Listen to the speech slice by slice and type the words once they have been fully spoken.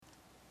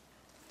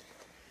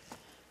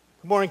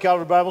Good morning,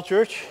 Calvary Bible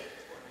Church.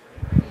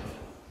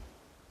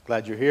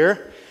 Glad you're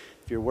here.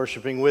 If you're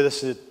worshiping with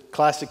us at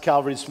Classic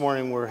Calvary this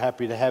morning, we're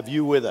happy to have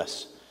you with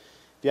us.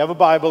 If you have a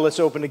Bible, let's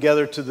open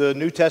together to the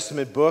New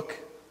Testament book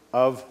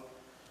of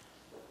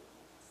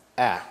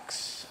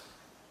Acts.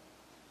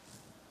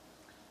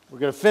 We're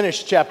going to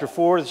finish chapter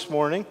 4 this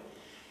morning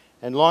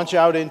and launch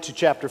out into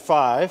chapter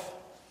 5.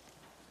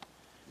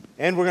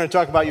 And we're going to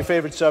talk about your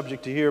favorite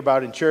subject to hear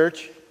about in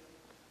church,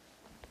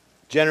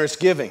 generous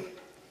giving.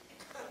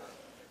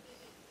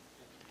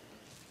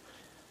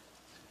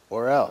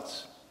 Or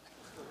else.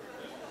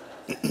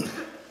 This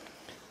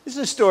is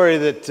a story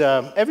that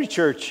every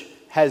church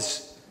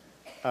has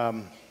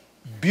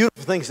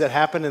beautiful things that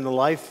happen in the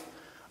life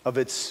of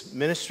its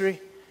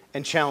ministry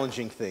and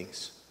challenging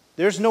things.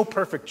 There's no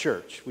perfect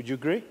church, would you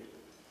agree?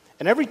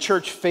 And every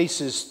church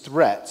faces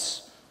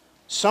threats,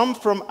 some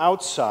from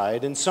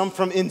outside and some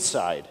from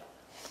inside.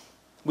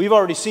 We've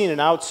already seen an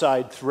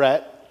outside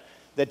threat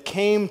that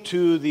came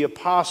to the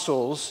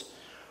apostles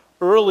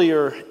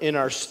earlier in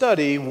our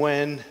study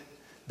when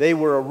they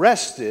were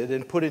arrested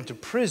and put into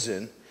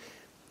prison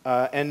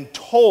and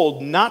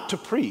told not to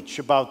preach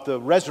about the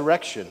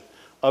resurrection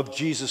of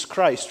Jesus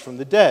Christ from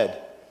the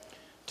dead.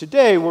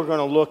 Today, we're going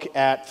to look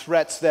at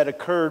threats that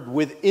occurred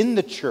within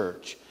the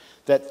church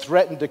that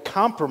threatened to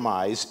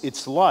compromise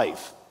its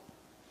life.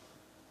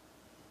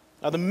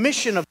 Now, the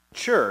mission of the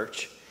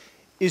church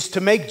is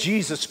to make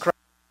Jesus Christ.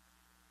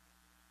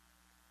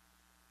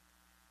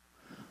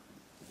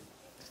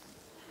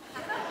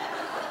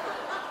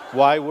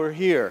 Why we're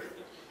here.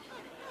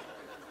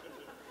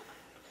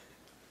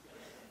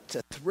 It's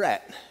a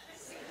threat.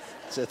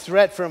 It's a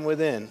threat from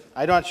within.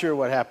 I'm not sure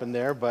what happened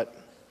there, but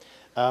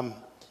what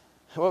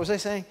was I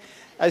saying?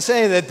 I was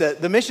saying that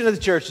the mission of the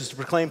church is to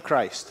proclaim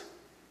Christ.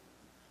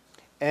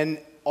 And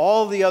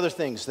all the other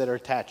things that are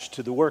attached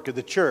to the work of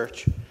the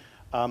church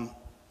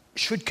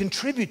should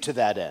contribute to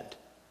that end.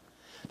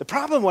 The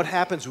problem, what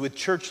happens with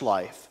church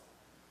life,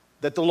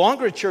 that the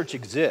longer a church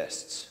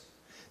exists,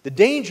 the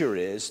danger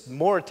is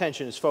more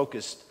attention is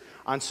focused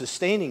on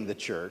sustaining the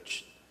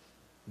church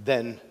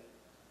than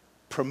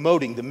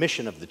promoting the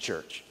mission of the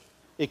church.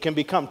 It can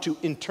become too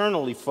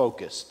internally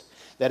focused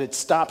that it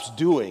stops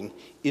doing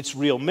its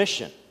real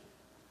mission.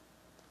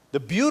 The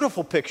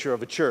beautiful picture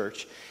of a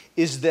church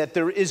is that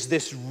there is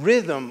this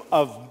rhythm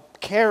of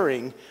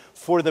caring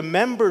for the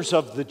members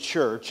of the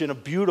church in a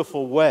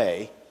beautiful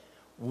way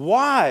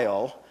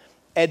while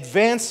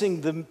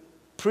advancing the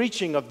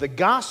preaching of the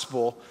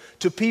gospel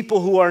to people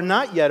who are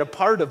not yet a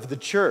part of the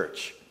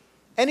church.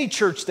 Any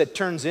church that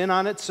turns in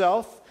on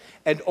itself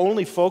and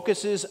only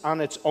focuses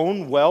on its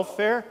own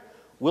welfare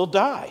will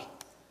die.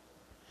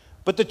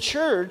 But the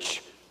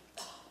church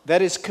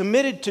that is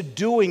committed to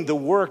doing the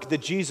work that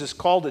Jesus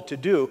called it to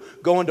do,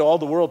 go into all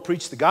the world,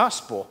 preach the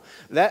gospel,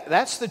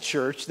 that's the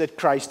church that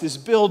Christ is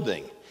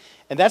building.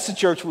 And that's the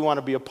church we want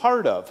to be a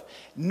part of,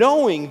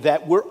 knowing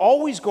that we're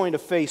always going to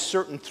face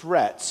certain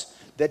threats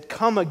that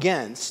come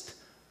against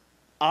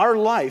our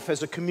life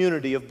as a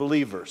community of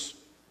believers.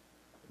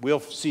 We'll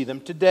see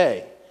them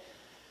today.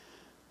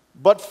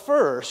 But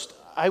first,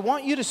 I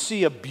want you to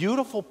see a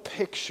beautiful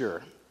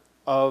picture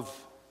of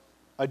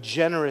a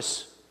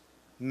generous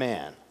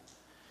man.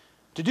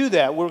 To do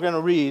that, we're going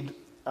to read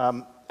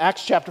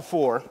Acts chapter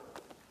 4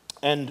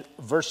 and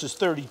verses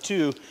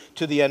 32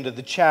 to the end of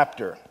the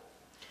chapter.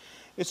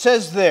 It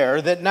says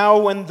there that now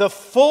when the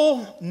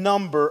full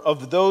number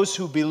of those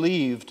who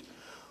believed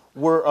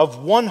were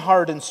of one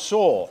heart and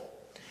soul,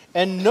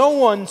 and no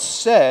one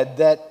said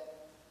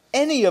that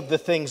any of the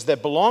things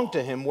that belonged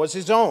to him was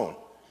his own,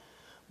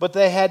 but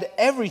they had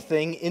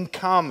everything in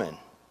common.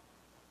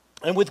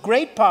 And with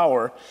great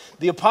power,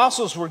 the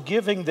apostles were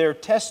giving their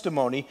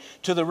testimony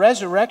to the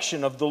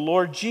resurrection of the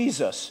Lord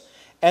Jesus,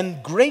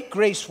 and great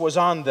grace was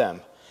on them.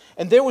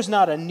 And there was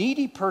not a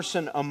needy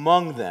person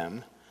among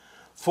them,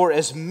 for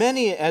as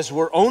many as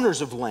were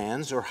owners of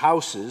lands or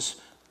houses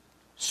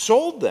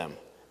sold them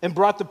and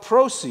brought the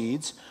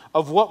proceeds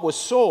of what was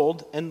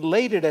sold and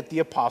laid it at the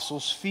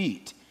apostles'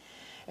 feet.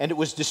 And it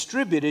was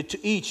distributed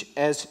to each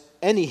as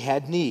any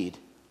had need.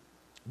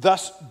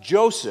 Thus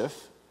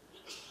Joseph,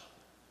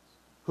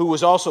 who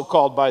was also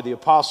called by the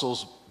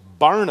apostles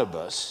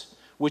Barnabas,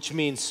 which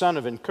means son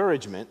of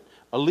encouragement,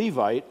 a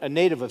Levite, a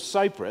native of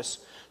Cyprus,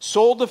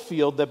 sold the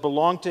field that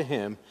belonged to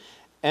him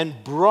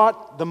and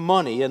brought the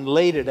money and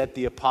laid it at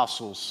the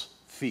apostles'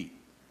 feet.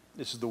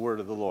 This is the word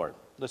of the Lord.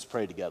 Let's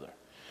pray together.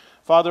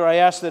 Father, I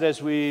ask that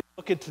as we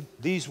look at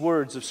these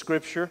words of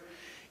Scripture,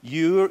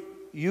 you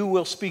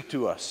will speak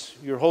to us.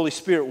 Your Holy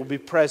Spirit will be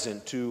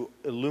present to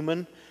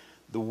illumine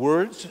the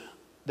words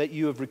that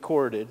you have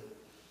recorded,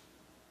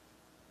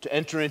 to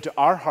enter into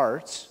our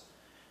hearts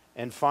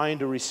and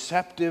find a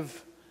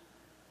receptive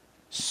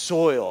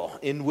soil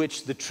in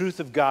which the truth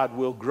of God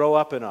will grow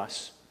up in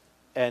us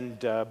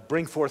and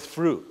bring forth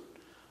fruit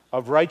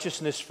of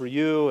righteousness for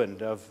you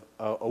and of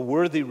a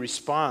worthy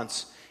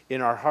response in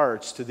our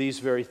hearts to these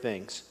very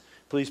things.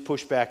 Please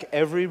push back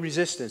every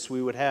resistance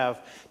we would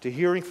have to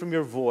hearing from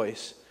your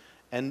voice,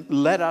 and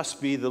let us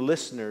be the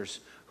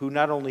listeners who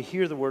not only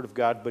hear the word of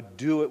God, but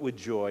do it with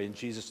joy. In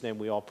Jesus' name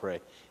we all pray.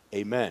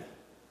 Amen.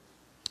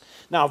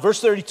 Now, verse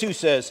 32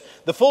 says,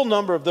 the full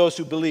number of those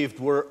who believed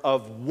were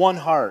of one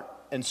heart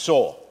and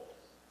soul.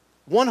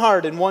 One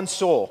heart and one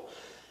soul.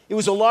 It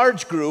was a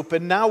large group,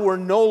 and now we're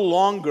no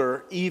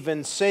longer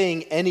even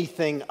saying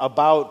anything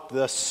about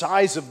the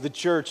size of the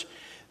church.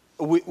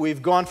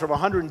 We've gone from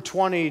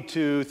 120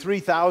 to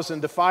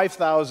 3,000 to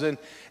 5,000,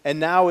 and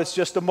now it's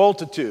just a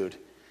multitude.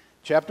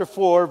 Chapter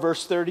 4,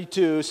 verse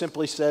 32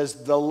 simply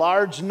says, the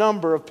large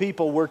number of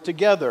people were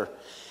together,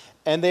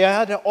 and they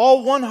had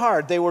all one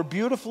heart. They were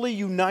beautifully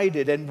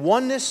united, and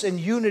oneness and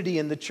unity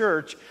in the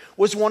church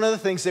was one of the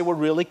things they were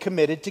really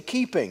committed to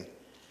keeping.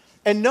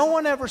 And no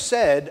one ever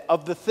said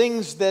of the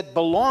things that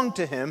belonged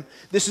to him,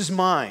 this is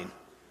mine.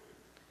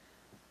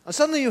 Now,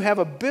 suddenly you have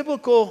a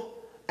biblical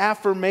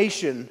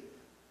affirmation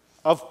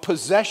of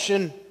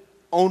possession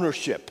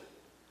ownership.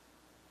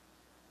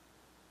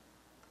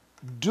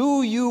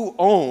 Do you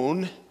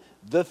own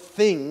the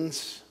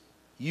things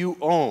you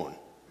own?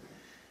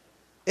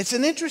 It's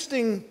an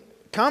interesting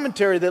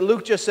commentary that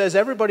Luke just says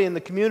everybody in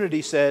the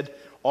community said,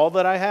 all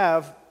that I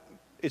have,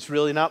 it's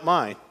really not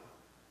mine.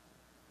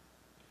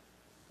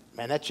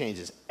 Man, that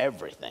changes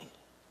everything.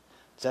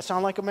 Does that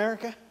sound like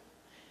America?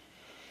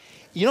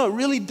 You know, it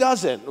really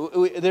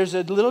doesn't. There's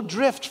a little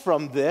drift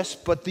from this,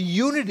 but the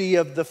unity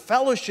of the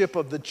fellowship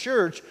of the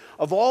church,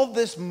 of all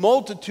this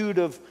multitude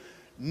of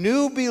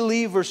new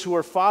believers who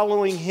are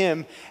following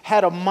him,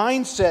 had a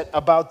mindset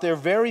about their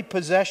very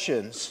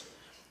possessions,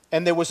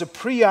 and there was a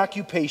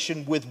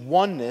preoccupation with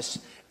oneness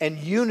and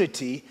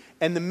unity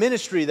and the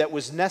ministry that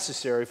was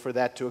necessary for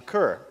that to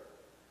occur.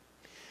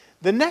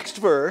 The next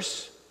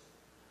verse,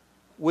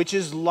 which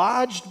is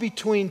lodged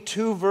between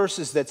two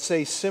verses that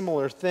say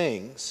similar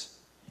things,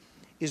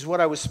 is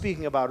what I was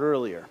speaking about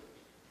earlier.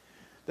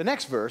 The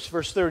next verse,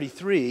 verse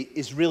 33,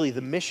 is really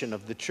the mission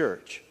of the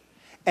church.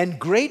 And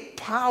with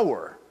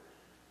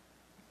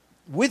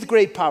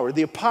great power,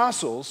 the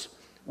apostles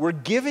were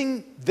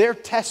giving their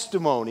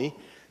testimony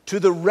to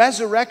the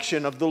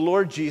resurrection of the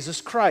Lord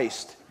Jesus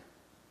Christ.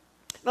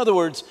 In other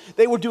words,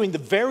 they were doing the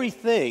very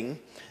thing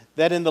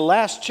that in the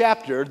last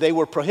chapter they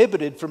were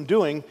prohibited from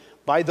doing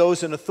by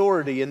those in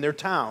authority in their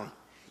town.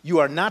 You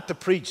are not to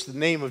preach the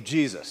name of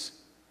Jesus.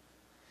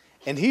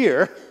 And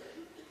here,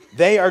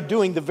 they are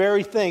doing the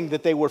very thing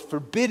that they were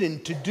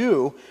forbidden to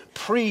do,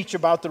 preach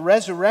about the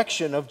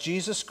resurrection of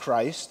Jesus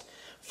Christ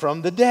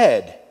from the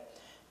dead.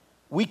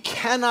 We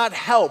cannot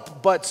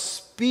help but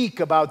speak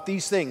about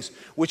these things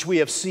which we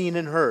have seen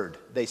and heard,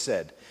 they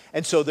said.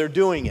 And so they're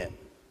doing it.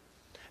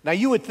 Now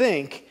you would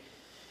think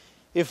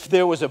if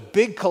there was a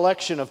big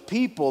collection of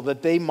people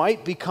that they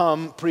might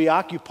become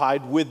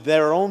preoccupied with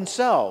their own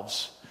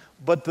selves.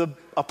 But the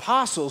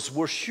apostles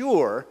were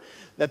sure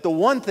that the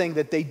one thing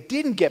that they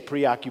didn't get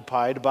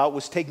preoccupied about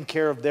was taking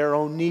care of their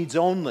own needs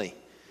only.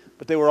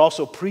 But they were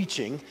also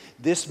preaching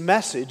this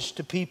message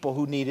to people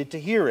who needed to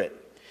hear it.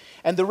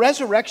 And the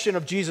resurrection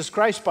of Jesus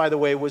Christ, by the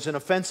way, was an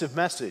offensive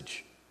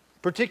message,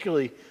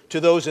 particularly to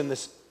those in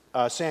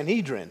the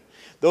Sanhedrin.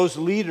 Those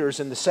leaders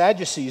and the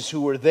Sadducees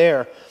who were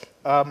there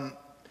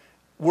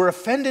were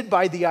offended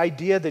by the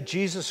idea that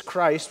Jesus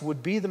Christ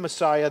would be the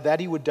Messiah, that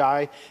he would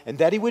die, and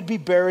that he would be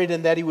buried,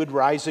 and that he would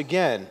rise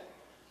again.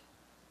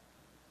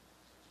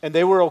 And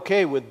they were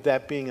okay with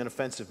that being an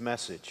offensive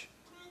message.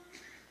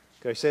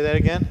 Can I say that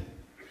again?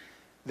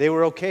 They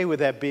were okay with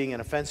that being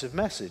an offensive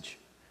message.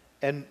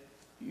 And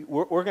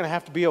we're going to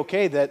have to be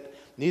okay that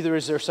neither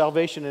is there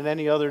salvation in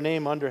any other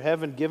name under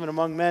heaven given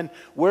among men,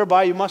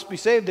 whereby you must be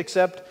saved,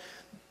 except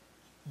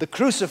the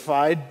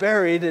crucified,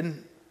 buried,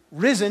 and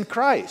risen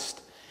Christ.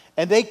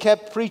 And they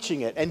kept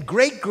preaching it. And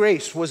great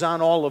grace was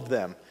on all of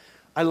them.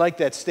 I like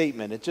that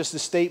statement. It's just a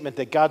statement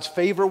that God's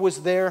favor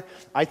was there.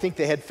 I think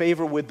they had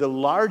favor with the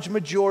large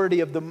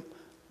majority of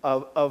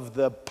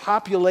the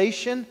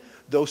population,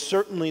 though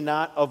certainly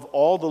not of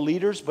all the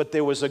leaders, but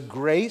there was a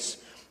grace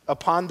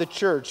upon the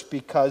church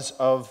because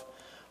of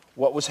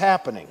what was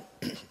happening.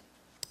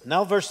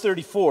 Now verse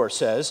 34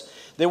 says,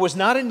 there was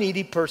not a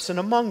needy person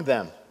among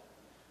them.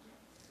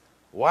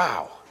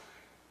 Wow.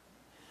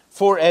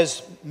 For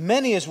as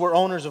many as were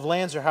owners of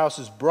lands or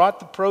houses brought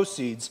the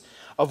proceeds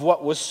of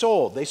what was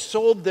sold. They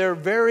sold their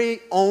very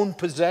own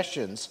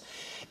possessions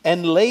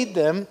and laid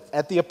them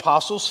at the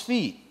apostles'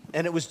 feet,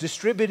 and it was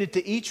distributed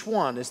to each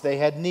one as they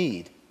had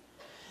need.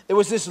 There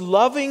was this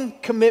loving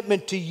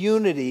commitment to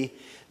unity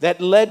that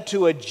led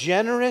to a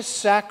generous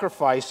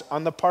sacrifice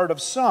on the part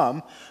of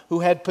some who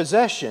had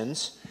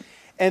possessions.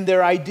 And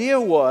their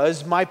idea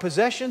was, my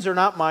possessions are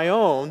not my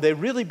own. They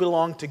really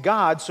belong to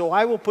God, so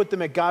I will put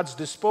them at God's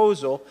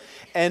disposal.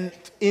 And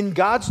in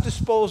God's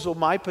disposal,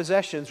 my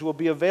possessions will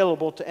be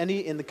available to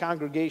any in the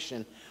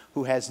congregation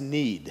who has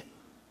need.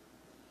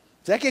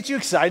 Does that get you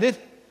excited?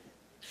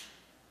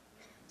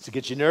 Does it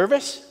get you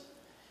nervous?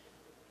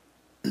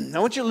 I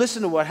want you to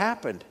listen to what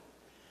happened.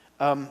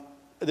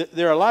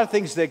 There are a lot of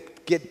things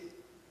that get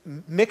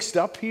mixed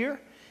up here.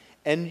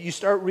 And you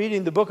start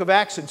reading the book of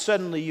Acts, and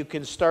suddenly you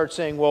can start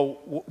saying,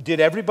 well, did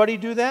everybody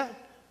do that?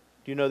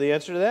 Do you know the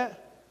answer to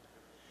that?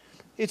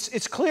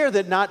 It's clear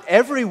that not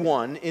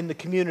everyone in the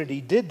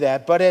community did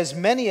that, but as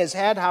many as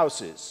had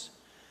houses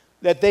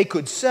that they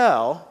could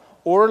sell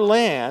or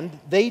land,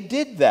 they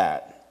did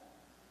that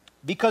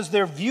because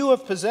their view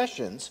of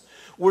possessions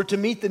were to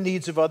meet the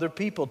needs of other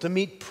people, to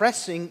meet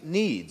pressing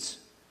needs.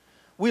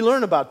 We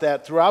learn about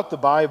that throughout the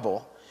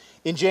Bible.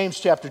 In James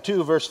chapter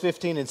 2, verse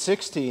 15 and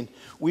 16,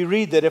 we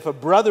read that if a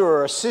brother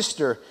or a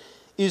sister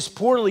is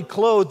poorly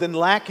clothed and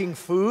lacking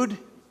food,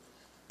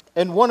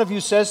 and one of you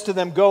says to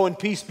them, "Go in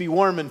peace, be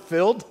warm and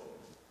filled,"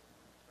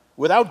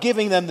 without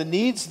giving them the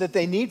needs that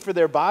they need for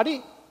their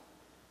body,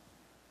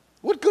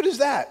 what good is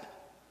that?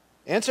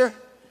 Answer?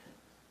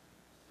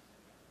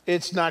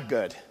 It's not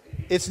good.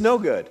 It's no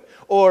good.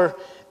 Or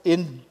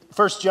in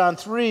 1 John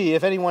 3,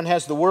 if anyone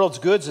has the world's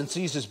goods and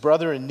sees his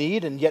brother in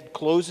need and yet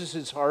closes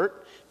his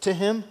heart to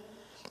him,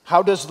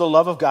 how does the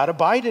love of God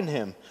abide in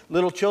him?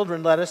 Little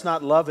children, let us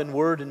not love in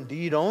word and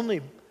deed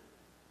only,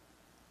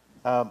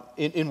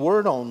 in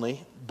word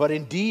only, but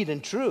in deed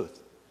and truth.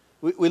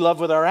 We love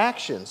with our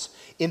actions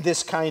in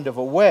this kind of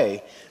a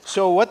way.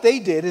 So what they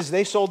did is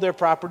they sold their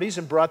properties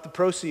and brought the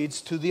proceeds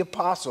to the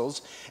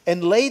apostles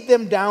and laid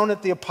them down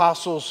at the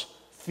apostles'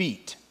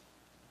 feet.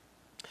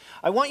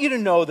 I want you to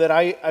know that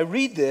I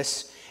read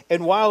this,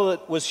 and while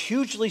it was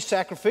hugely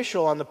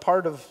sacrificial on the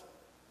part of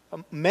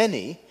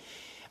many,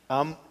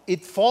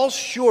 it falls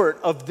short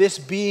of this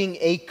being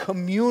a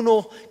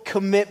communal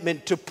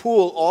commitment to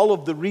pool all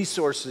of the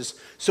resources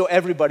so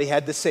everybody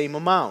had the same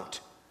amount.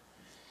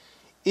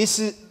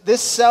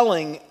 This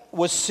selling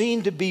was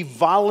seen to be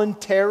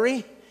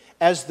voluntary,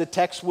 as the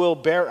text will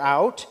bear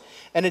out,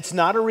 and it's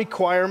not a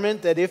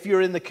requirement that if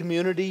you're in the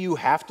community you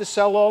have to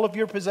sell all of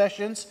your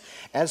possessions,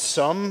 as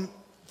some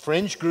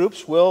fringe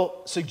groups will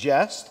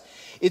suggest.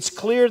 It's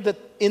clear that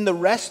in the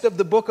rest of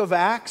the book of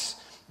Acts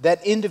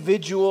that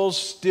individuals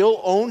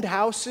still owned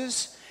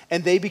houses,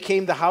 and they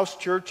became the house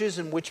churches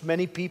in which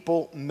many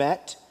people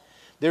met.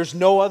 There's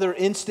no other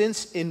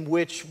instance in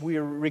which we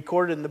are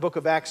recorded in the book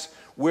of Acts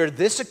where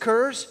this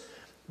occurs,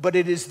 but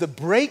it is the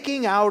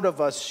breaking out of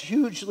a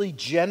hugely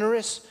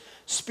generous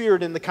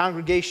spirit in the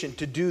congregation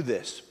to do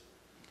this.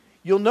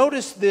 You'll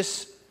notice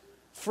this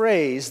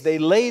phrase, they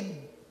laid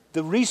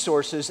the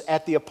resources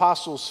at the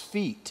apostles'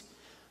 feet.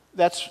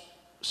 That's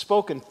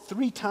spoken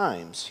 3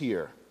 times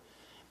here.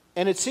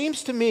 And it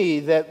seems to me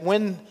that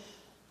when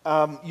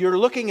you're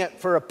looking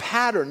for a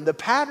pattern, the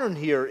pattern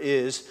here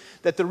is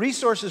that the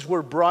resources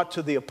were brought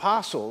to the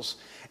apostles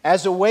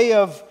as a way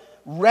of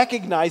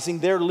recognizing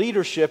their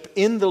leadership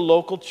in the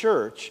local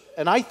church.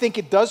 And I think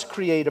it does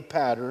create a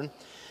pattern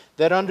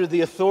that under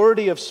the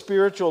authority of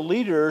spiritual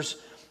leaders,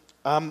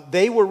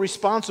 they were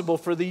responsible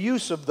for the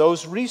use of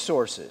those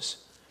resources.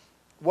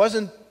 It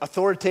wasn't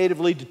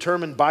authoritatively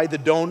determined by the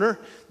donor.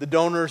 The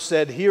donor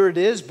said, "Here it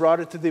is," brought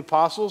it to the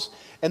apostles,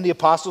 and the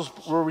apostles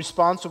were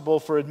responsible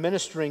for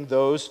administering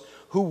those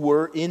who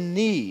were in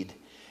need.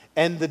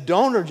 And the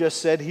donor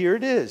just said, "Here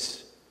it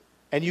is,"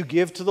 and you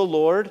give to the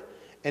Lord,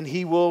 and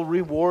He will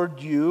reward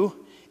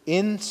you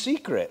in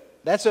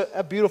secret. That's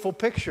a beautiful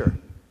picture.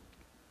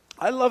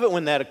 I love it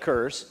when that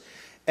occurs,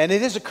 and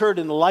it has occurred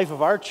in the life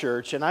of our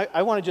church, and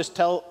I want to just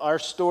tell our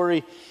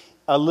story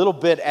a little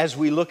bit as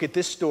we look at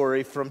this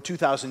story from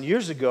 2,000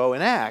 years ago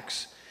in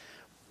Acts.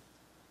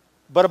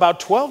 But about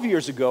 12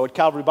 years ago at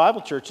Calvary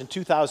Bible Church in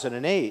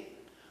 2008,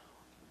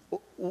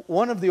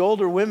 one of the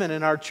older women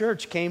in our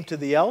church came to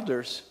the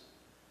elders,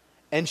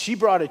 and she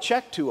brought a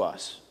check to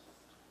us.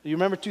 Do you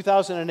remember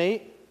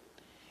 2008?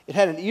 It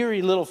had an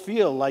eerie little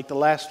feel like the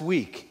last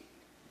week.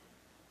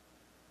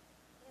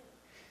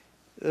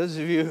 Those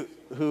of you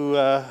who,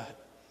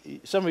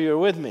 some of you are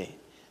with me.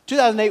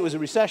 2008 was a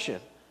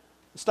recession.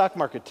 The stock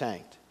market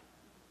tanked.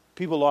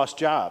 People lost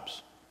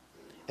jobs.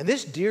 And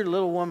this dear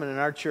little woman in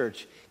our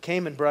church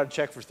came and brought a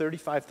check for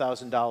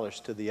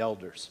 $35,000 to the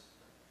elders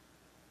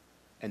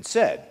and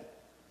said,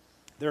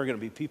 there are going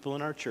to be people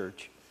in our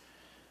church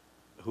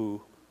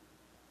who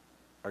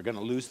are going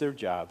to lose their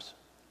jobs.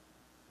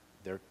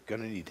 They're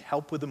going to need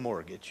help with a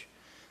mortgage.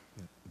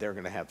 They're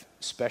going to have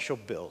special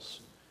bills.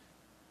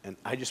 And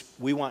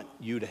we want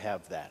you to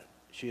have that.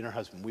 She and her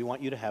husband, we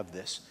want you to have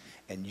this.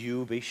 And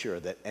you be sure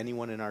that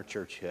anyone in our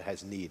church who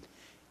has need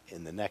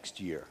in the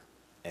next year,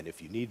 and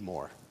if you need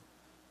more,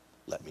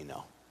 let me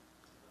know.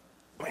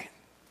 Man,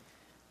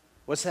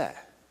 what's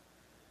that?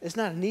 There's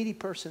not a needy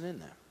person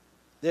in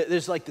there.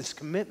 There's like this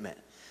commitment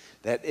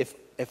that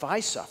if I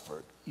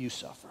suffer, you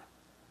suffer.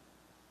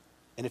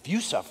 And if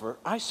you suffer,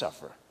 I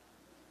suffer.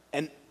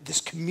 And this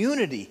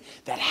community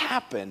that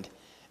happened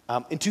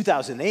in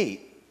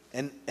 2008,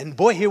 and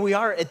boy, here we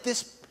are at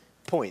this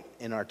point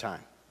in our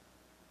time.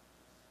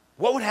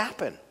 What would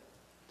happen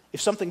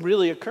if something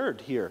really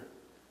occurred here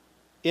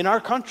in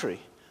our country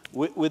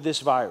with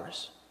this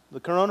virus? The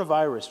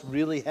coronavirus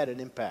really had an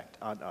impact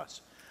on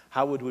us.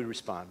 How would we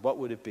respond? What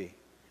would it be?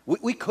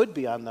 We could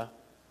be on the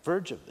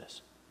verge of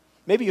this.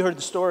 Maybe you heard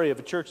the story of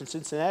a church in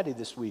Cincinnati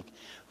this week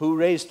who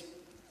raised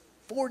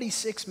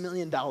 $46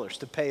 million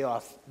to pay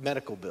off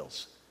medical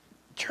bills.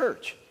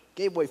 Church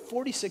gave away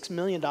 $46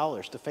 million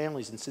to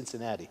families in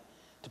Cincinnati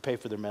to pay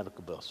for their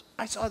medical bills.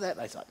 I saw that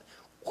and I thought,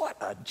 What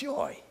a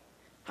joy.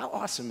 How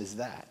awesome is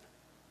that?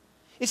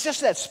 It's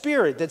just that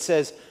spirit that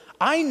says,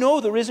 I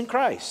know the risen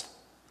Christ,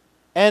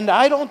 and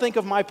I don't think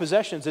of my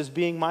possessions as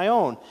being my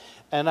own,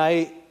 and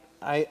I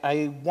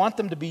want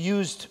them to be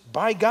used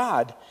by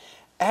God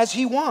as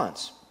He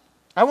wants.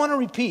 I want to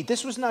repeat,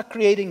 this was not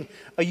creating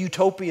a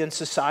utopian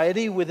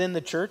society within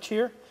the church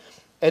here,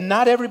 and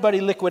not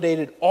everybody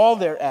liquidated all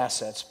their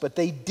assets, but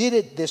they did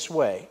it this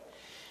way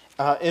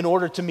in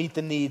order to meet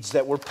the needs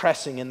that were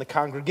pressing in the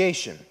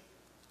congregation.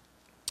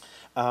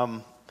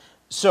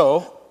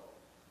 So,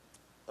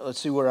 let's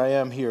see where I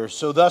am here.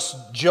 So thus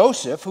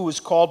Joseph, who was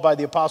called by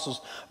the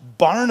apostles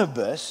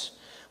Barnabas,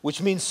 which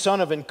means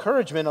son of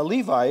encouragement, a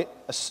Levite,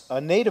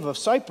 a native of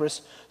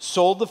Cyprus,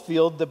 sold the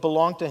field that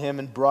belonged to him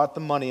and brought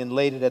the money and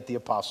laid it at the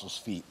apostles'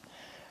 feet.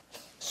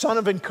 Son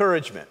of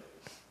encouragement.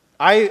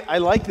 I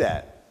like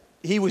that.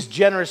 He was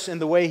generous in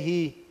the way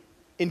he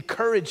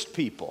encouraged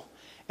people.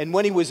 And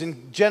when he was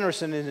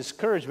generous in his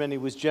encouragement, he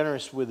was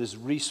generous with his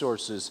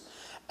resources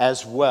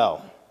as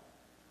well.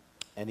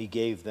 And he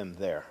gave them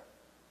there.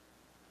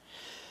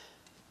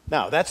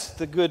 Now, that's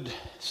the good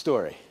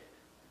story.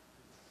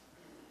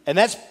 And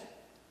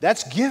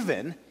that's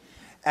given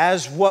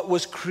as what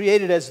was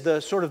created as the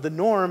sort of the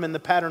norm and the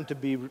pattern to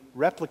be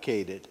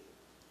replicated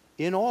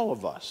in all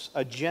of us,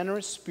 a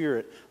generous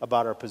spirit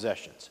about our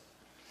possessions.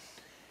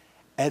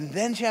 And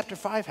then chapter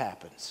 5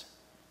 happens,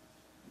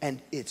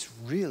 and it's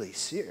really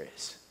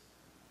serious,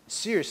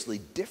 seriously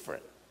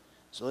different.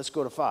 So let's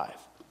go to 5.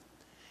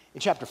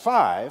 In chapter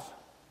 5,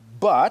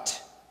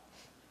 but,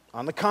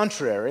 on the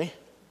contrary,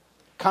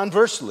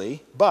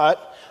 conversely,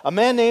 but a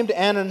man named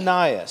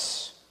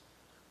Ananias,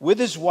 with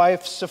his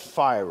wife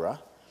Sapphira,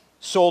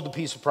 sold a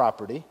piece of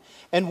property,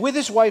 and with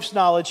his wife's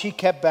knowledge, he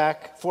kept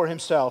back for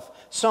himself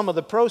some of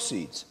the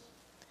proceeds,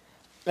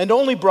 and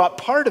only brought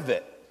part of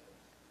it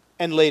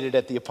and laid it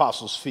at the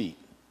apostles' feet.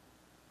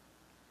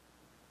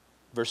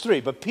 Verse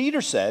 3, but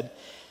Peter said,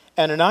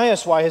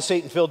 Ananias, why has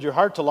Satan filled your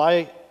heart to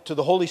lie to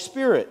the Holy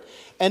Spirit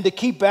and to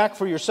keep back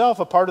for yourself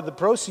a part of the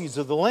proceeds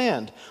of the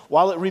land?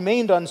 While it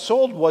remained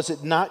unsold, was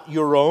it not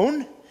your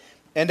own?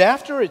 And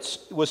after it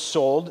was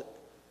sold,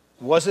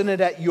 wasn't it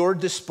at your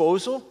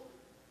disposal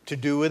to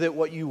do with it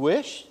what you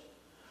wish?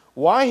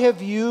 Why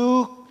have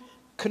you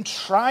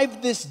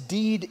contrived this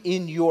deed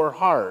in your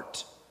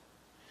heart?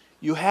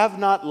 You have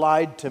not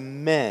lied to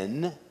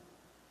men,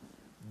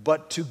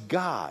 but to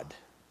God.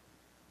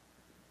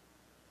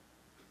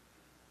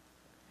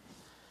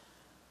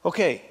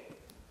 Okay,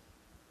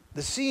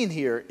 the scene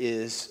here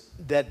is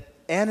that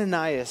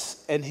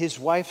Ananias and his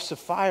wife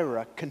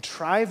Sapphira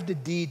contrived a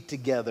deed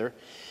together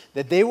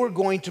that they were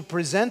going to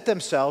present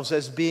themselves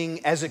as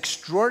being as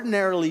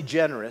extraordinarily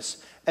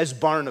generous as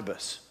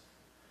Barnabas.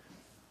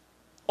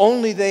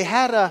 Only they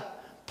had a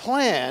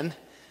plan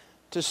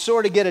to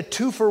sort of get a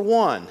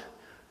 2-for-1,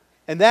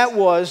 and that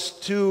was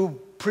to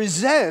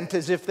present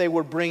as if they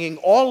were bringing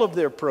all of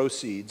their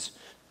proceeds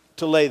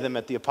to lay them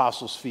at the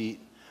apostles' feet.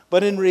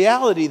 But in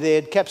reality, they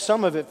had kept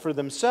some of it for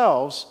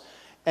themselves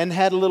and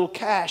had a little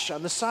cash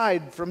on the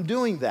side from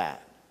doing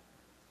that.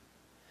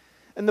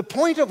 And the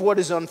point of what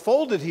is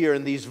unfolded here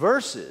in these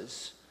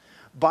verses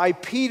by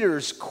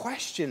Peter's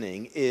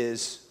questioning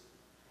is,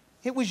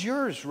 it was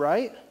yours,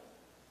 right?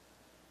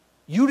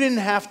 You didn't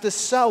have to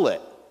sell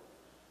it.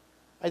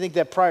 I think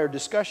that prior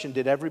discussion,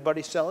 did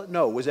everybody sell it?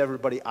 No. Was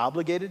everybody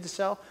obligated to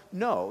sell?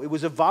 No. It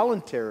was a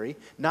voluntary,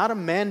 not a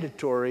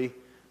mandatory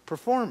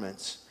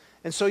performance.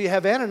 And so you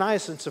have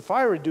Ananias and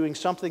Sapphira doing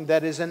something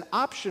that is an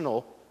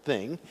optional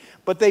thing,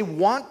 but they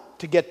want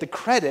to get the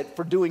credit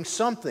for doing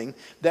something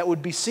that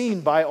would be seen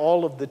by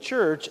all of the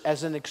church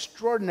as an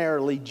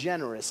extraordinarily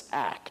generous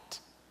act.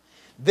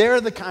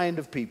 They're the kind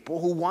of people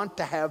who want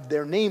to have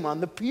their name on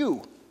the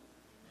pew.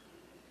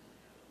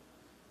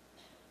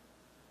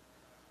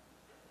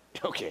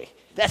 Okay,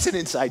 that's an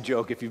inside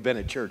joke if you've been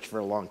at church for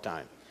a long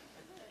time.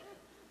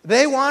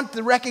 They want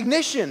the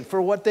recognition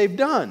for what they've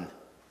done.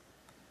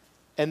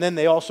 And then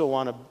they also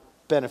want to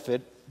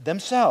benefit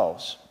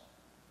themselves.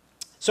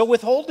 So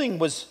withholding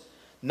was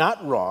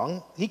not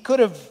wrong. He could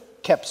have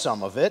kept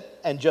some of it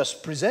and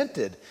just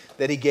presented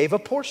that he gave a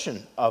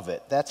portion of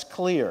it. That's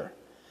clear.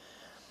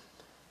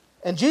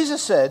 And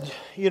Jesus said,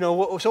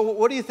 so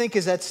what do you think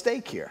is at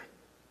stake here?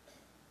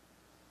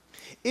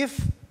 If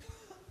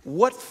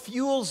what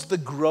fuels the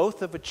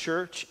growth of a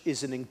church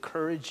is an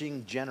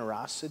encouraging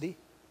generosity,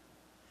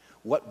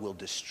 what will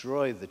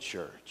destroy the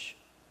church?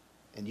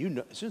 And you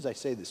know, as soon as I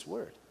say this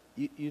word,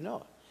 you know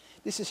it.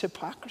 This is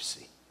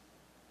hypocrisy.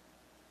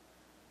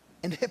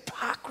 And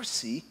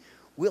hypocrisy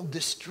will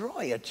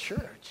destroy a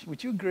church.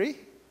 Would you agree?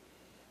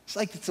 It's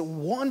like it's the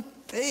one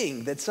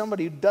thing that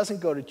somebody who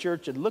doesn't go to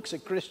church and looks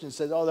at Christians and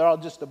says, oh, they're all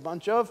just a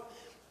bunch of.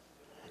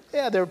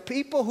 Yeah, there are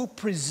people who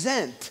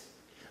present,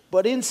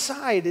 but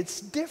inside it's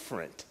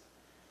different.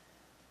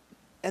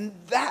 And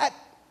that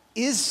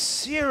is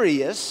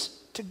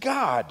serious to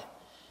God.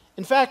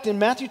 In fact, in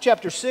Matthew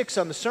chapter 6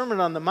 on the Sermon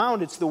on the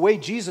Mount, it's the way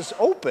Jesus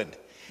opened.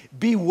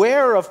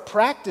 Beware of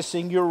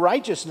practicing your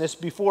righteousness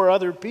before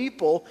other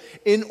people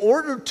in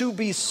order to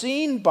be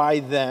seen by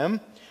them,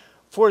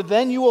 for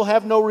then you will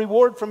have no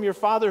reward from your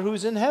Father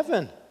who's in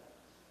heaven.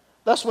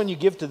 Thus, when you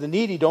give to the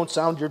needy, don't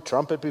sound your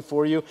trumpet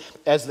before you,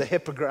 as the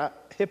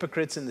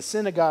hypocrites in the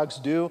synagogues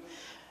do,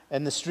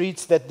 and the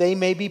streets, that they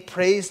may be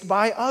praised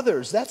by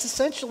others. That's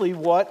essentially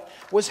what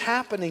was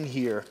happening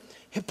here.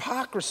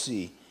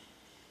 Hypocrisy.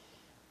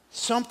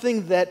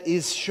 Something that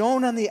is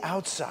shown on the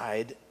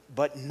outside,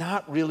 but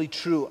not really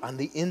true on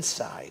the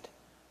inside.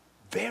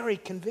 Very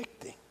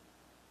convicting.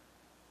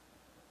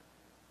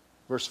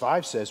 Verse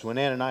 5 says, when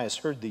Ananias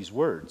heard these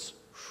words,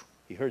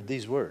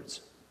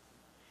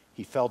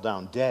 he fell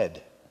down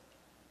dead,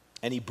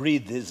 and he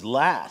breathed his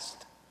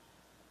last.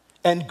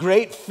 And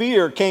great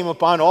fear came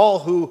upon all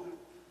who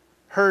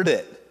heard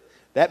it.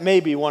 That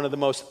may be one of the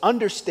most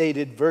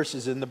understated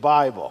verses in the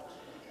Bible.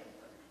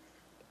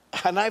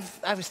 And I've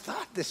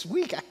thought this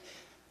week,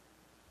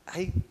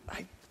 I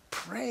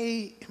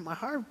pray in my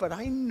heart, but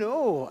I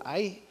know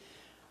I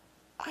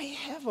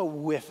have a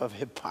whiff of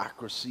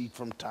hypocrisy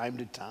from time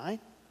to time.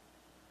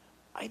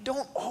 I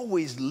don't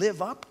always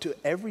live up to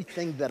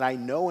everything that I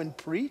know and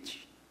preach.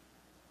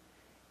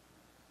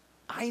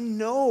 I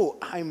know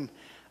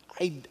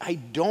I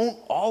don't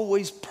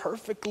always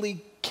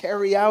perfectly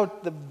carry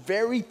out the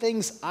very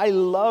things I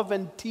love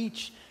and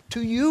teach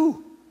to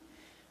you.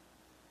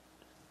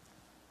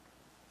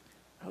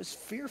 I was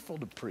fearful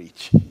to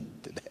preach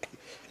today.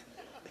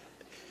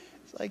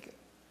 It's like,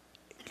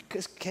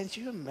 because can't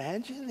you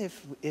imagine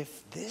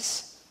if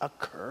this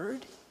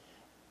occurred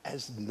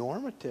as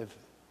normative?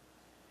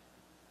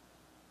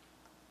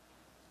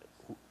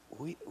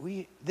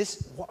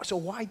 So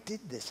why did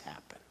this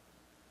happen?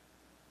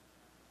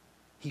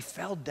 He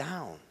fell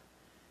down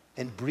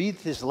and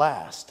breathed his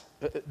last.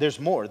 There's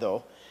more,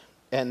 though.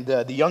 And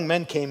the young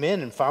men came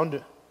in and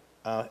found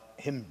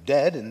him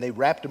dead, and they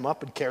wrapped him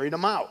up and carried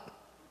him out.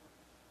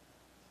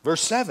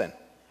 Verse 7,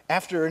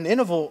 after an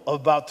interval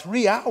of about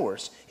 3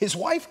 hours, his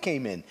wife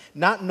came in,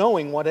 not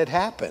knowing what had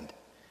happened.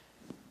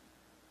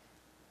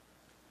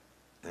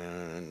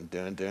 Dun,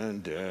 dun,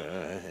 dun,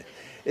 dun.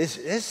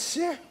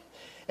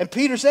 And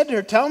Peter said to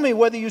her, tell me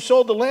whether you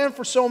sold the land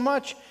for so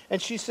much. And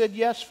she said,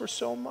 yes, for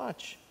so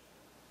much.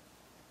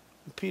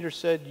 And Peter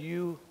said,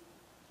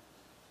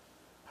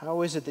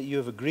 how is it that you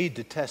have agreed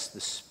to test the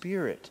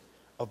Spirit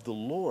of the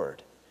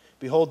Lord?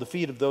 Behold, the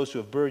feet of those who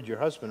have buried your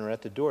husband are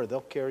at the door.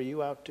 They'll carry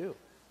you out too.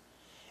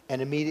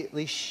 And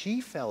immediately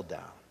she fell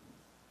down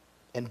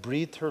and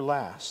breathed her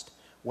last.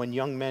 When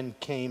young men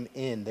came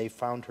in, they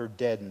found her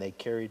dead, and they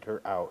carried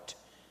her out,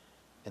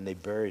 and they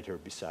buried her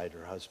beside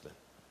her husband.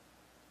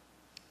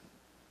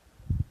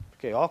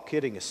 Okay, all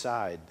kidding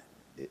aside,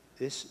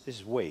 this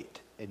is weight.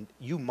 And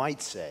you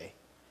might say,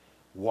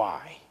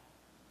 why?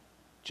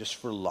 Just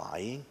for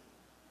lying?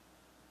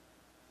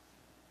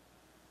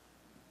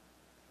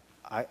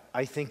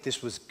 I think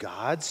this was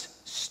God's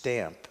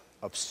stamp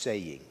of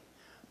saying,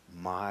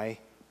 my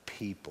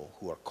people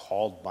who are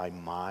called by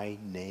my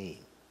name,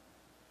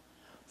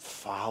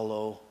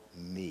 follow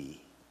me.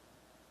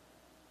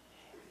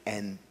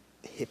 And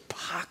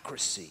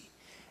hypocrisy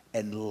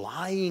and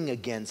lying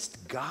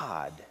against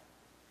God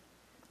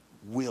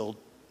will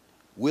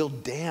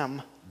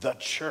damn the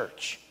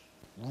church,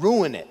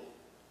 ruin it.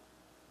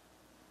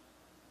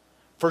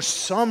 For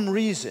some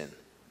reason,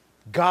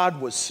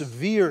 God was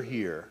severe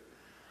here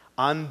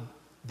on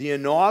the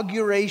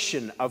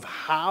inauguration of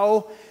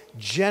how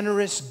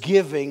generous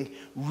giving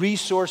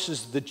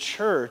resources the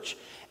church,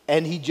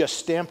 and he just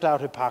stamped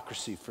out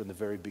hypocrisy from the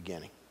very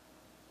beginning.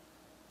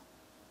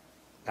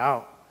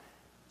 Now,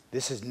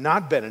 this has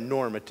not been a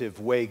normative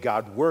way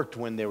God worked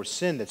when there was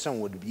sin, that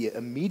someone would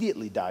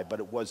immediately die, but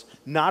it was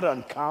not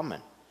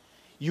uncommon.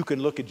 You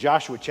can look at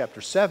Joshua chapter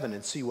 7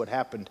 and see what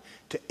happened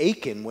to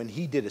Achan when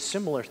he did a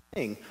similar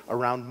thing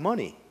around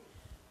money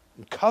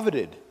and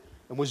coveted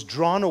and was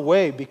drawn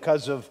away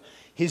because of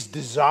his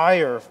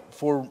desire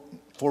for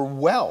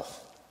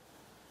wealth.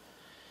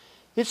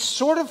 It's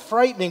sort of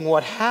frightening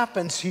what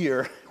happens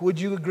here. Would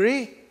you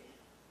agree?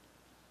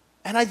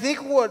 And I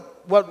think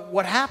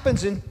what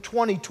happens in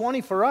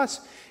 2020 for us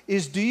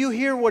is, do you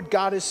hear what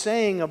God is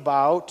saying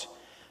about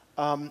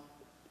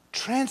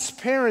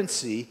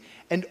transparency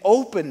and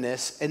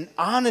openness and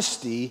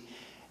honesty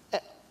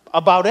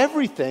about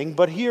everything,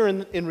 but here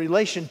in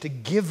relation to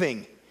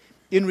giving,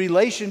 in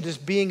relation to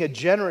being a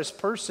generous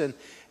person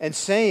and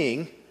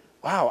saying,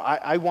 wow,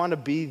 I want to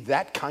be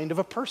that kind of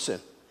a person.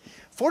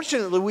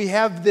 Fortunately, we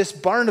have this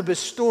Barnabas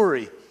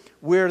story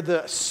where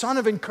the son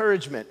of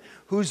encouragement,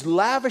 who's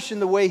lavish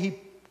in the way he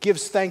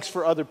gives thanks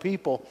for other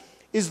people,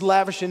 is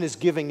lavish in his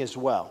giving as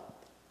well.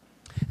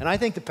 And I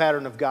think the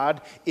pattern of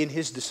God in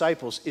his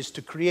disciples is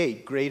to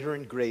create greater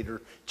and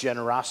greater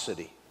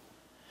generosity.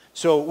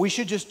 So we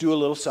should just do a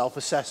little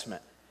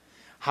self-assessment.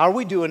 How are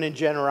we doing in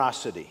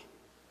generosity?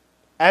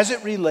 As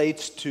it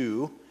relates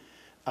to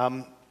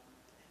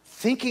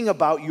thinking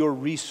about your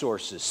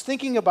resources,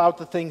 thinking about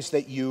the things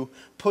that you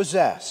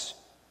possess.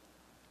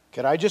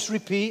 Could I just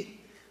repeat?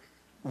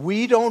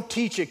 We don't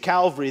teach at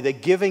Calvary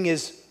that giving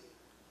is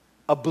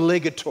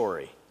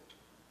obligatory,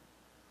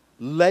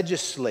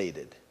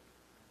 legislated.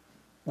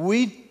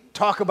 We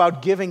talk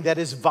about giving that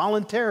is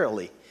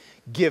voluntarily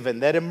given,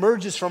 that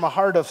emerges from a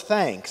heart of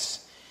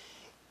thanks.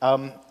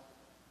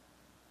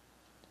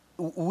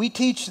 We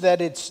teach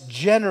that it's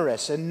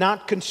generous and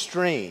not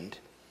constrained.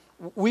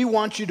 We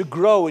want you to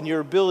grow in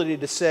your ability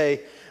to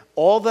say,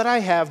 all that I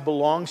have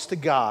belongs to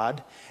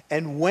God,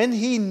 and when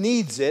He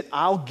needs it,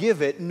 I'll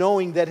give it,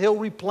 knowing that He'll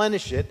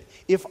replenish it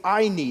if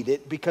I need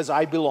it because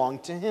I belong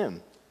to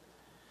Him.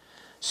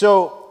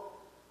 So,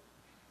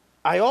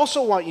 I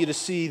also want you to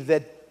see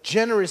that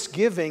generous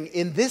giving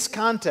in this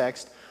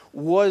context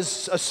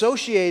was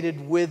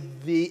associated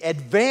with the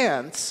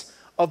advance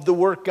of the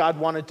work God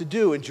wanted to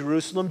do in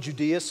Jerusalem,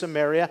 Judea,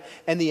 Samaria,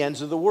 and the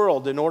ends of the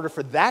world. In order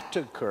for that to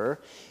occur,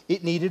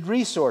 it needed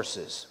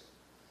resources.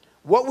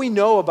 What we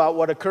know about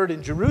what occurred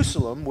in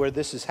Jerusalem, where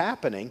this is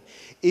happening,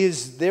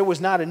 is there was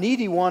not a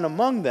needy one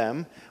among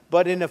them,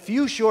 but in a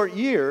few short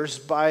years,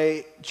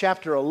 by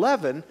chapter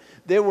 11,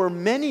 there were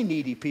many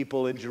needy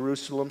people in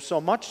Jerusalem, so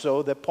much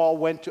so that Paul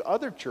went to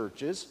other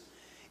churches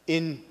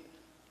in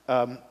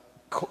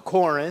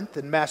Corinth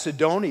and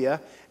Macedonia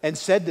and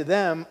said to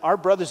them, our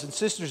brothers and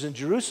sisters in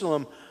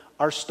Jerusalem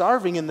are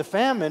starving in the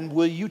famine.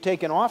 Will you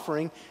take an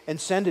offering and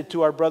send it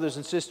to our brothers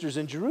and sisters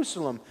in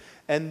Jerusalem?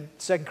 And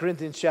 2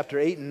 Corinthians chapter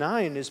 8 and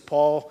 9 is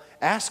Paul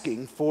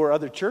asking for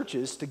other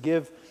churches to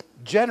give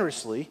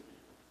generously,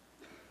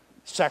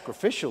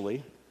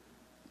 sacrificially,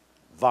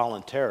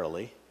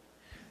 voluntarily,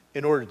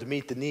 in order to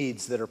meet the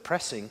needs that are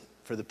pressing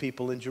for the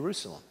people in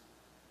Jerusalem.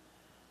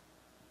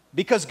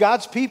 Because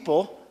God's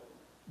people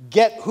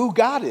get who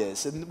God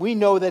is, and we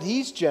know that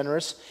He's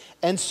generous,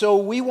 and so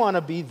we want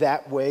to be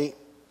that way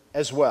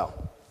as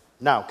well.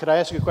 Now, could I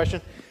ask you a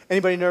question?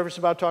 Anybody nervous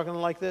about talking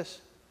like this?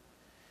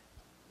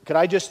 Could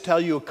I just tell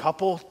you a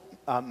couple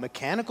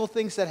mechanical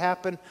things that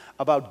happen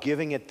about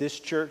giving at this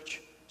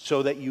church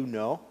so that you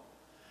know?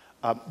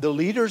 The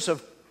leaders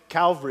of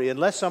Calvary,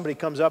 unless somebody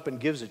comes up and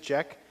gives a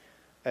check,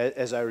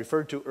 as I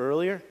referred to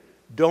earlier,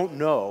 don't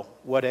know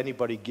what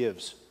anybody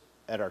gives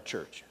at our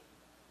church.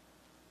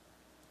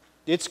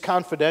 It's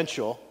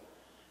confidential,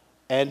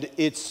 and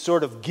it's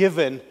sort of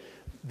given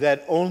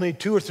that only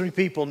 2 or 3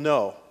 people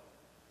know,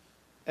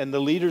 and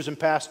the leaders and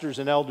pastors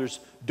and elders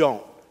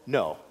don't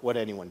know what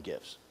anyone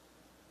gives.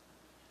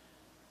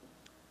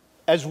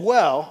 As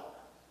well,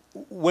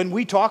 when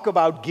we talk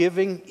about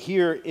giving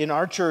here in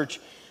our church,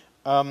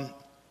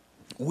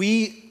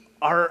 we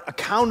are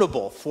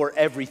accountable for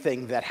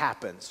everything that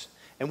happens,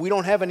 and we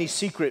don't have any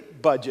secret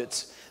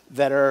budgets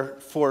that are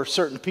for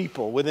certain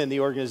people within the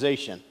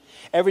organization.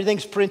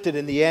 Everything's printed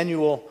in the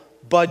annual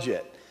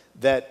budget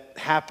that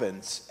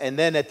happens. And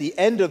then at the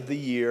end of the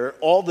year,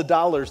 all the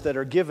dollars that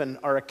are given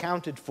are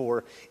accounted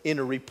for in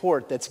a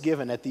report that's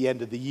given at the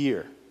end of the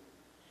year.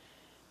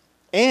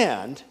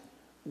 And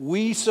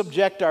we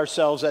subject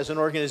ourselves as an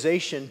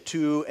organization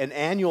to an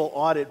annual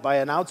audit by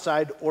an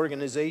outside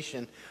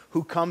organization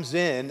who comes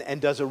in and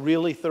does a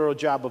really thorough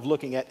job of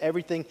looking at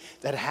everything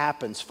that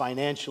happens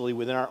financially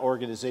within our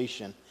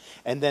organization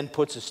and then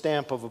puts a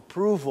stamp of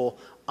approval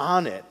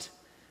on it,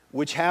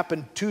 which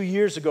happened 2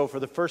 years ago for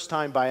the first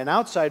time by an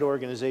outside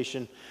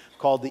organization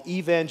called the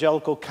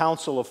Evangelical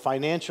Council of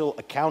Financial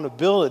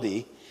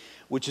Accountability,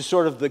 which is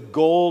sort of the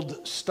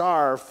gold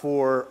star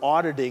for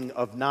auditing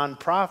of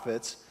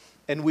nonprofits.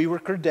 And we were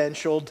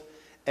credentialed,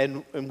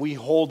 and we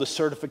hold a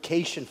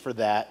certification for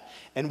that.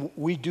 And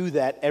we do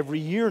that every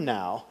year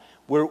now,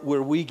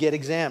 where we get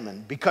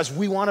examined, because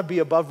we want to be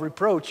above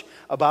reproach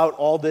about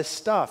all this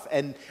stuff.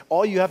 And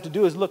all you have to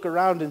do is look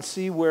around and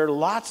see where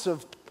lots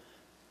of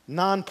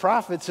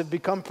nonprofits have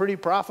become pretty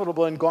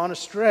profitable and gone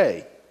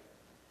astray.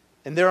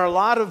 And there are a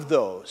lot of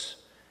those.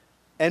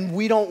 And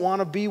we don't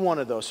want to be one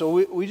of those. So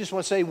we just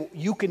want to say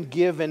you can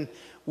give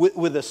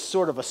with a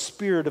sort of a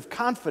spirit of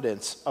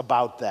confidence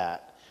about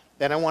that.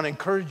 And I want to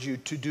encourage you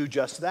to do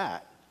just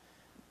that.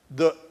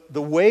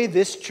 The way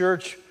this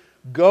church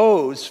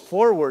goes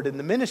forward in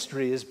the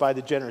ministry is by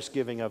the generous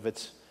giving of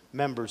its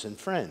members and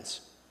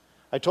friends.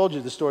 I told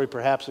you the story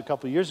perhaps a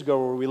couple of years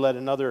ago where we let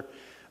another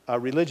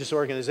religious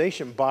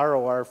organization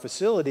borrow our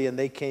facility, and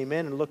they came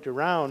in and looked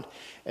around,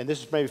 and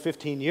this was maybe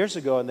 15 years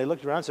ago, and they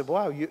looked around and said,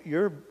 wow,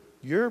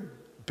 your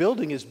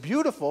building is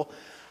beautiful.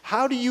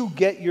 How do you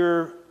get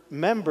your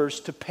members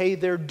to pay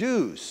their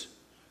dues?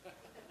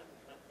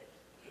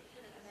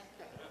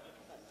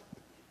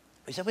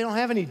 We said, we don't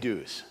have any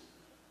dues.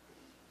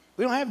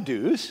 We don't have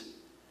dues.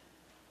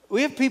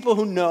 We have people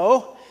who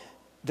know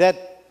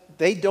that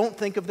they don't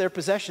think of their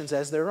possessions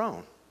as their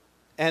own.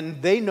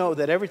 And they know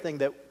that everything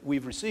that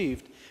we've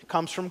received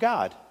comes from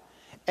God.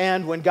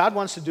 And when God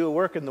wants to do a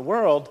work in the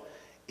world,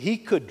 He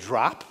could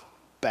drop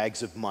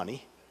bags of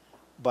money,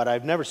 but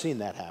I've never seen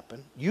that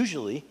happen.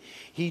 Usually,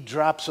 He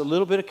drops a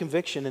little bit of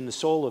conviction in the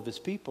soul of His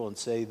people and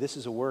say, this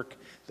is a work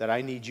that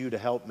I need you to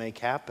help make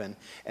happen.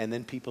 And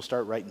then people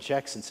start writing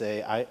checks and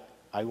say,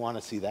 I want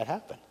to see that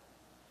happen.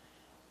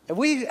 And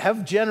we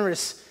have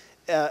generous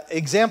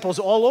examples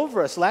all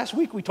over us. Last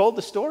week we told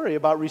the story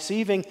about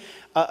receiving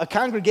a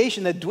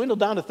congregation that dwindled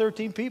down to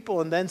 13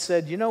 people and then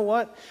said, you know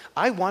what,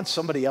 I want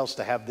somebody else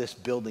to have this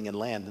building and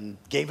land, and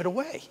gave it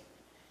away.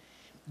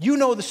 You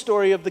know the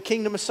story of the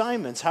Kingdom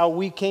Assignments, how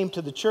we came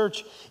to the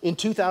church in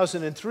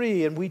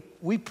 2003, and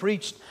we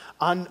preached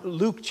on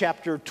Luke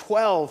chapter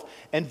 12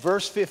 and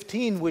verse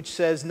 15, which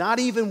says, not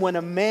even when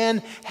a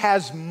man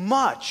has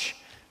much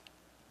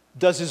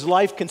does his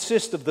life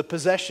consist of the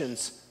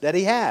possessions that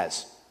he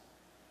has.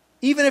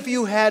 Even if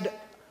you had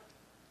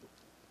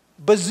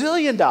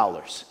bazillion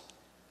dollars,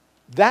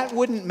 that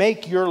wouldn't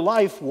make your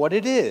life what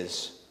it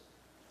is.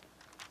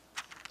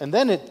 And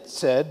then it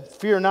said,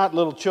 fear not,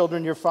 little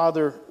children, your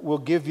Father will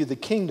give you the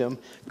kingdom.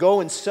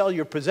 Go and sell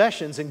your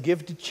possessions and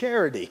give to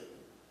charity.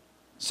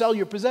 Sell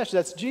your possessions,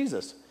 that's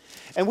Jesus.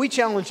 And we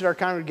challenged our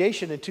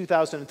congregation in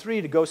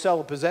 2003 to go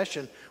sell a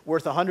possession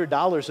worth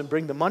 $100 and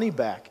bring the money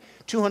back.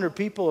 200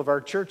 people of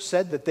our church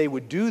said that they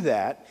would do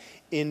that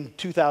in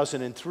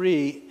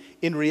 2003.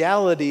 In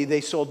reality, they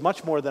sold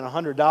much more than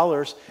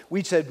 $100.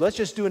 We said, let's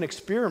just do an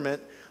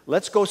experiment.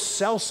 Let's go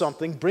sell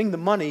something, bring the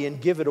money, and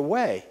give it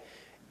away.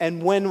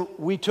 And when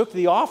we took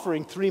the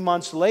offering 3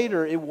 months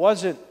later, it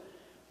wasn't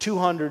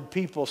 200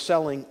 people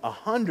selling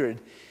 100,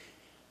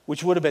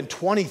 which would have been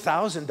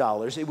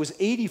 $20,000. It was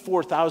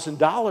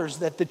 $84,000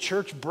 that the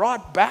church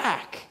brought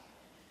back,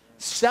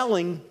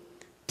 selling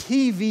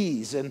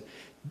TVs and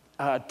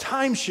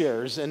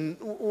timeshares and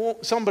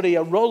somebody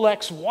a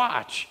Rolex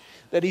watch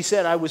that he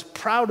said I was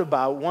proud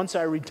about once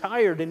I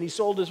retired, and he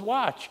sold his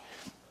watch.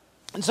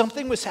 And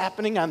something was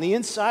happening on the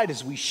inside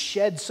as we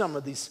shed some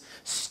of these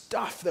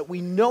stuff that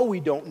we know we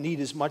don't need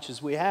as much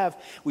as we have.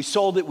 We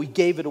sold it, we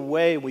gave it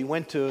away. We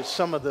went to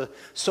some of the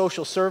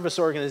social service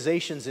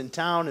organizations in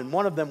town, and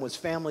one of them was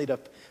Family to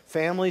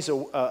Families,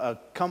 an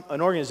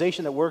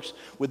organization that works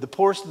with the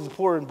poorest of the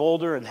poor in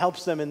Boulder and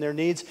helps them in their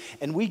needs.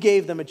 And we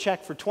gave them a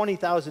check for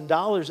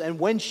 $20,000. And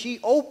when she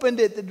opened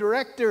it, the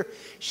director,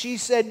 she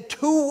said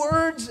 2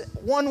 words.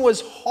 One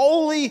was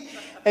holy,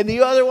 and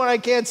the other one I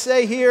can't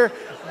say here.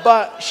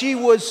 But she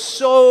was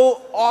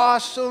so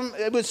awesome.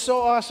 It was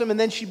so awesome. And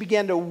then she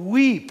began to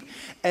weep.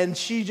 And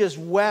she just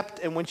wept.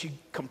 And when she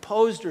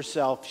composed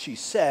herself, she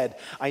said,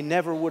 I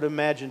never would have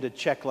imagined a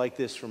check like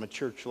this from a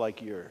church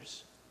like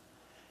yours.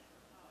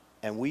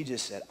 And we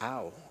just said,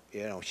 ow.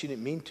 You know, she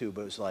didn't mean to,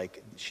 but it was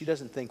like, she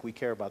doesn't think we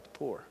care about the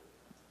poor.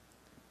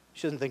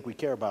 She doesn't think we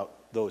care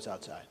about those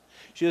outside.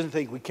 She doesn't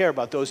think we care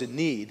about those in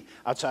need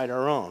outside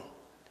our own.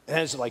 And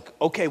it's like,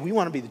 okay, we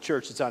want to be the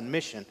church that's on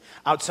mission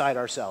outside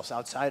ourselves,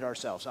 outside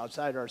ourselves,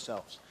 outside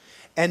ourselves.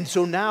 And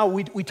so now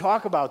we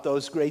talk about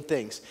those great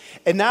things.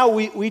 And now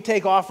we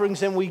take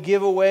offerings and we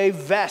give away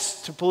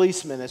vests to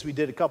policemen, as we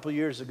did a couple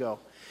years ago.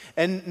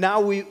 And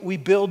now we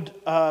build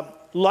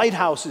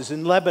lighthouses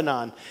in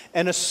Lebanon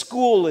and a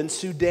school in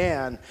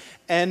Sudan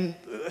and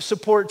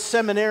support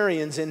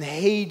seminarians in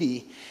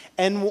Haiti.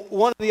 And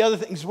one of the other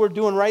things we're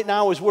doing right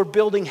now is we're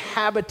building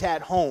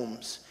habitat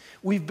homes.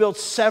 We've built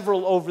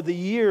several over the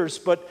years,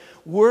 but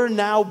we're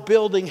now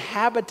building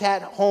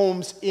habitat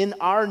homes in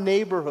our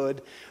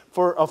neighborhood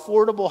for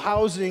affordable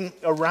housing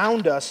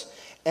around us,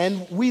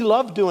 and we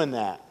love doing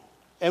that.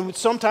 And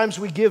sometimes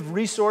we give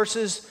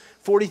resources,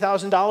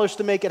 $40,000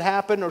 to make it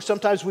happen, or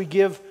sometimes we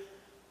give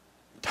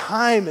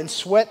time and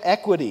sweat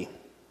equity.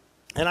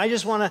 And I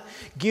just want to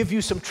give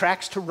you some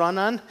tracks to run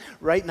on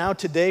right now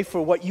today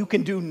for what you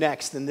can do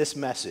next in this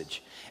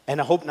message. And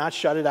I hope not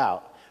shut it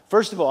out.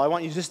 First of all, I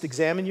want you to just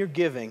examine your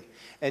giving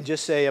and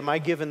just say, am I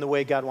giving the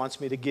way God wants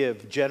me to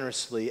give,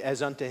 generously,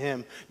 as unto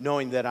him,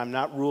 knowing that I'm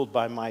not ruled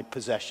by my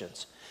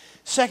possessions?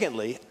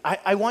 Secondly,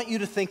 I want you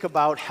to think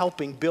about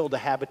helping build a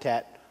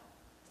Habitat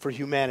for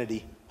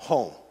Humanity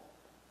home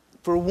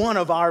for one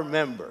of our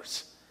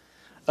members.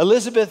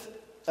 Elizabeth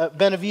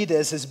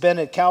Benavides has been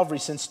at Calvary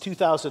since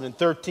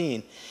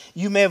 2013.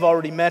 You may have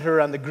already met her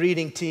on the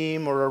greeting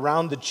team or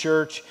around the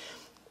church.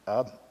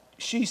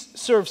 She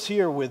serves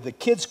here with the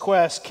Kids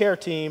Quest, Care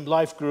Team,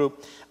 Life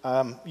Group.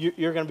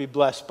 You're going to be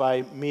blessed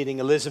by meeting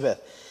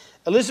Elizabeth.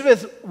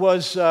 Elizabeth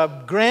was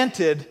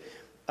granted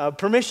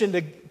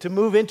permission to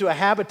move into a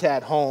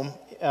Habitat home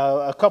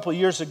a couple of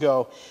years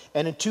ago.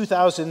 And in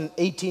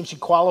 2018, she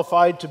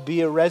qualified to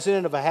be a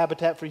resident of a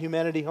Habitat for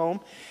Humanity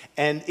home.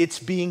 And it's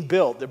being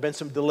built. There have been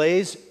some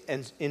delays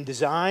in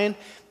design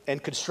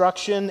and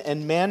construction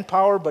and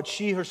manpower, but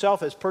she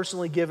herself has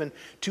personally given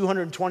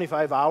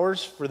 225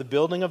 hours for the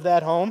building of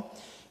that home,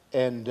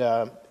 and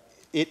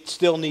it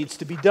still needs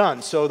to be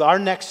done. So our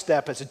next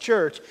step as a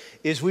church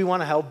is we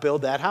want to help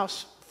build that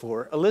house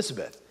for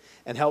Elizabeth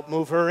and help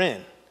move her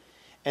in.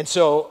 And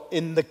so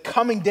in the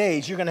coming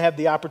days, you're going to have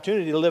the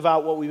opportunity to live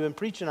out what we've been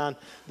preaching on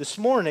this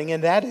morning,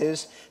 and that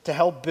is to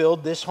help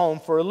build this home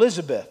for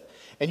Elizabeth.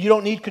 And you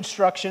don't need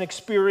construction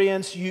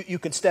experience. You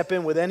can step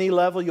in with any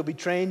level. You'll be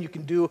trained. You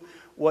can do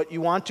what you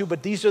want to.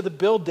 But these are the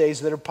build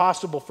days that are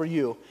possible for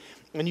you.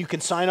 And you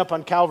can sign up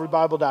on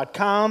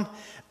calvarybible.com.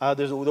 The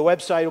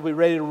website will be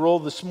ready to roll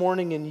this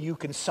morning, and you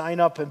can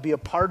sign up and be a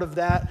part of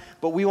that.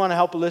 But we want to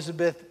help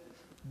Elizabeth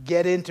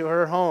get into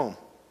her home,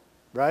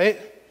 right?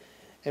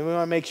 And we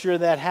want to make sure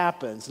that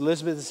happens.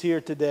 Elizabeth is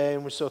here today,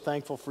 and we're so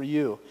thankful for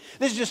you.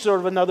 This is just sort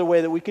of another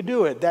way that we could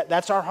do it.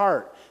 That's our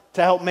heart,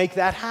 to help make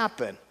that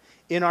happen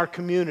in our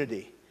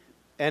community.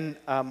 And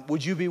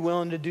would you be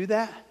willing to do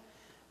that?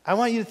 I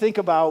want you to think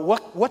about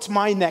what's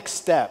my next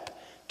step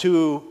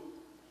to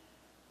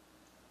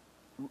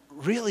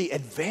really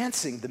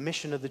advancing the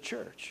mission of the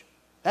church.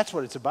 That's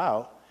what it's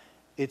about.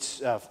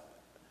 It's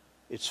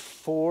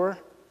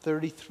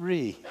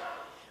 4:33,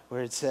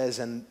 where it says,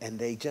 and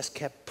they just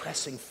kept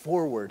pressing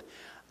forward,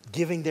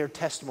 giving their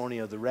testimony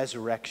of the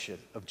resurrection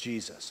of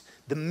Jesus.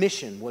 The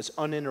mission was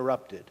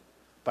uninterrupted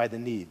by the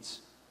needs.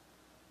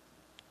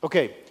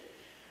 Okay,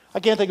 I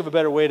can't think of a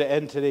better way to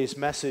end today's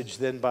message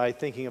than by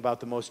thinking about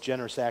the most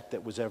generous act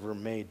that was ever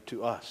made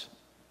to us.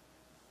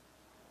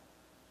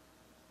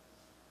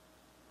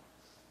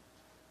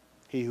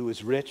 He who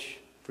was rich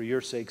for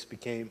your sakes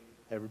became,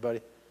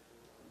 everybody,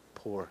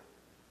 poor,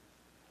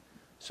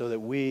 so that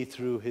we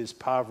through his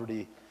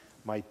poverty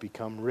might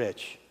become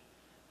rich.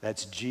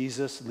 That's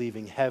Jesus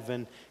leaving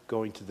heaven,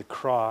 going to the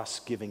cross,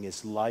 giving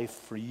his life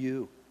for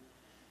you.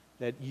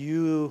 That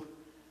you,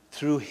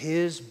 through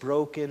his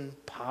broken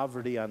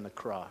poverty on the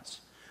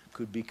cross,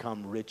 could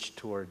become rich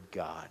toward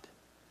God.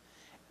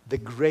 The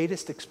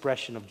greatest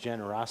expression of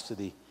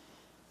generosity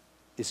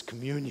is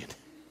communion.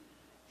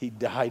 He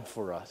died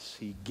for us.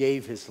 He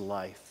gave his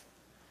life.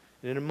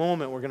 And in a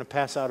moment, we're going to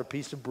pass out a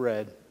piece of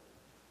bread.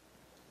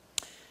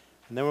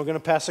 And then we're going to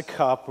pass a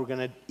cup. We're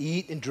going to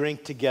eat and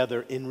drink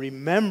together in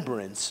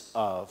remembrance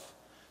of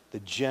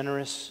the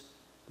generous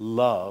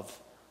love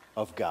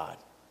of God.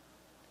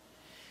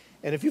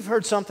 And if you've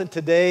heard something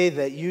today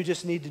that you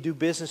just need to do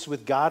business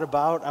with God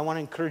about, I want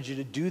to encourage you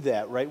to do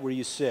that right where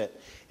you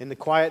sit. In the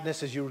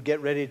quietness, as you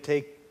get ready to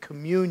take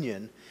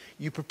communion,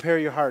 you prepare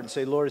your heart and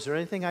say, Lord, is there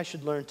anything I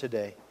should learn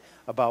today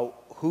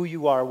about who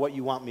you are, what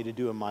you want me to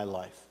do in my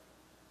life?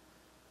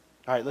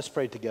 All right, let's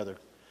pray together.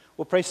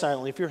 We'll pray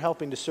silently. If you're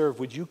helping to serve,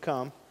 would you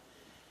come?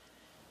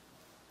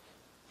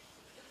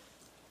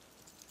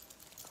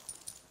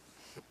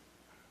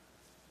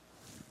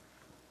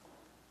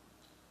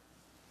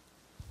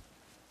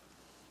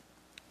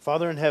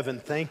 Father in heaven,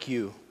 thank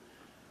you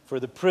for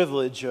the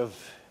privilege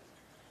of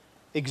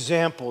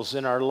examples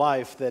in our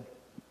life that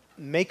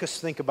make us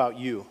think about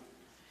you.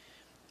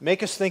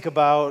 Make us think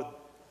about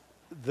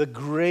the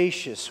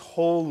gracious,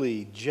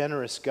 holy,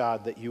 generous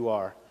God that you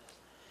are.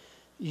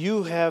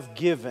 You have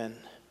given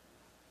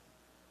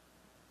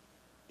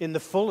in the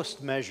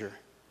fullest measure,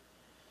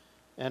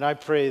 and I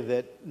pray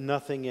that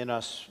nothing in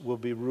us will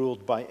be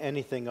ruled by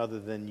anything other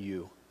than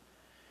you.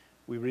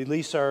 We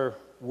release our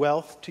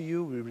wealth to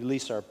you. We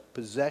release our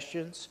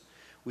possessions.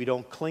 We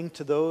don't cling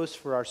to those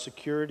for our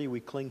security. We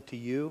cling to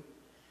you.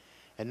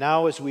 And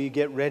now as we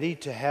get ready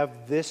to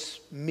have this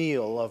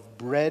meal of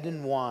bread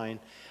and wine,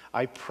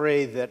 I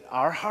pray that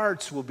our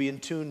hearts will be in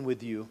tune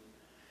with you.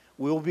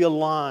 We will be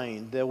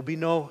aligned. There will be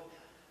no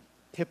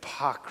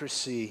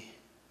hypocrisy,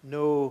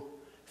 no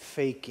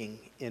faking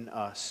in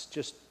us,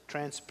 just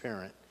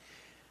transparent.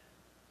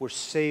 We're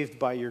saved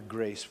by your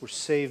grace. We're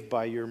saved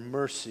by your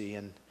mercy,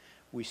 and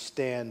we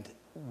stand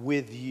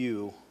with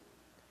you.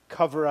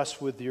 Cover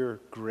us with your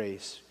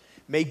grace.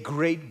 May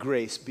great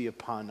grace be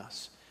upon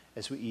us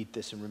as we eat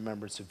this in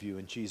remembrance of you.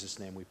 In Jesus'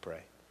 name we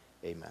pray.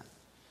 Amen.